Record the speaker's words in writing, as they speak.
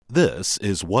This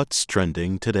is what's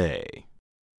trending today.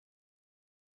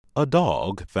 A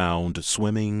dog found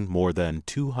swimming more than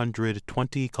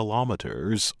 220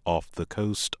 kilometers off the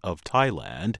coast of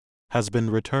Thailand has been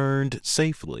returned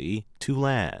safely to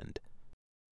land.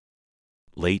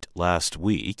 Late last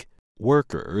week,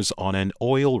 workers on an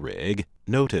oil rig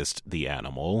noticed the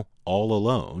animal all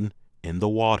alone in the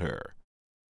water.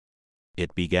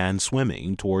 It began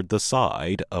swimming toward the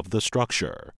side of the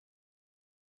structure.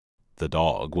 The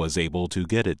dog was able to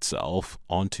get itself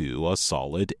onto a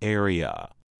solid area.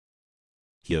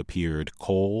 He appeared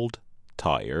cold,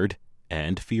 tired,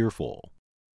 and fearful.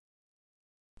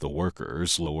 The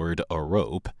workers lowered a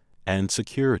rope and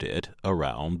secured it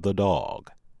around the dog.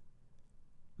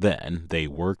 Then they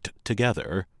worked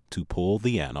together to pull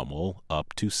the animal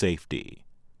up to safety.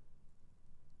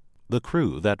 The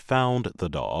crew that found the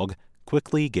dog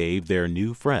quickly gave their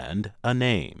new friend a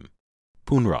name,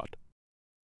 Poonrot.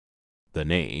 The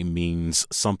name means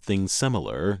something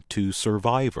similar to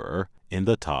survivor in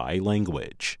the Thai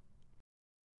language.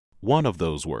 One of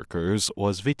those workers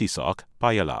was Vitisak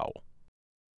Payalao.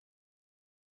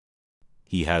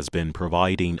 He has been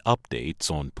providing updates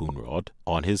on Poonrot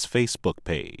on his Facebook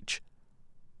page.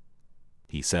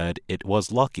 He said it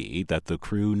was lucky that the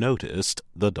crew noticed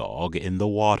the dog in the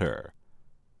water.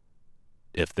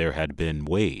 If there had been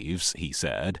waves, he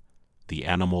said, the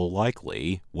animal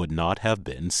likely would not have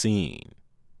been seen.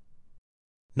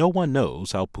 No one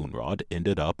knows how Poonrot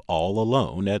ended up all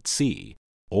alone at sea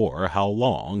or how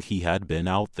long he had been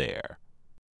out there.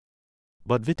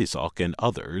 But Vitisak and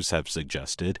others have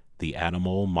suggested the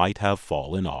animal might have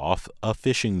fallen off a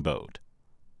fishing boat.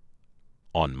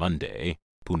 On Monday,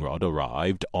 Poonrot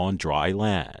arrived on dry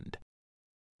land.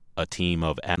 A team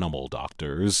of animal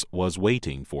doctors was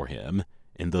waiting for him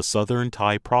in the southern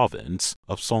Thai province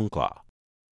of Songkhla.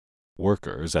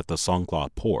 Workers at the Songkhla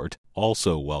port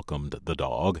also welcomed the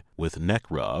dog with neck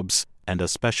rubs and a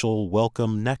special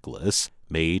welcome necklace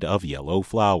made of yellow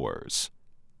flowers.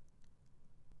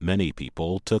 Many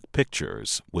people took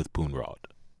pictures with Poonrot.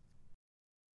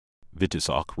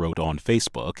 Vitisak wrote on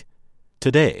Facebook,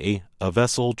 "Today, a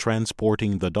vessel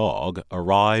transporting the dog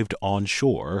arrived on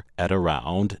shore at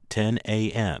around 10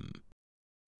 a.m.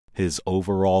 His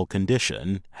overall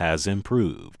condition has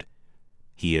improved.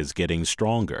 He is getting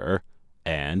stronger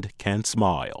and can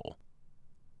smile."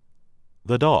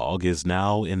 The dog is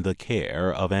now in the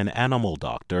care of an animal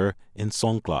doctor in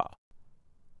Songkhla.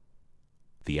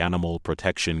 The animal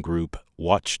protection group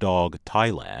Watchdog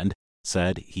Thailand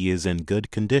said he is in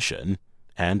good condition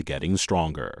and getting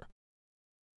stronger.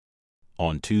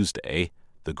 On Tuesday,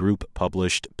 the group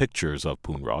published pictures of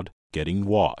Poonrot getting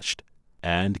washed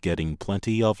and getting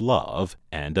plenty of love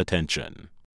and attention.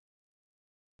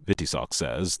 Vitisak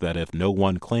says that if no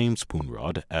one claims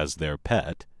Poonrot as their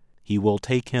pet, he will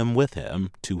take him with him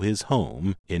to his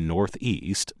home in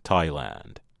northeast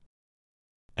Thailand.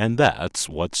 And that's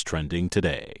what's trending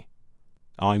today.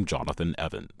 I'm Jonathan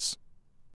Evans.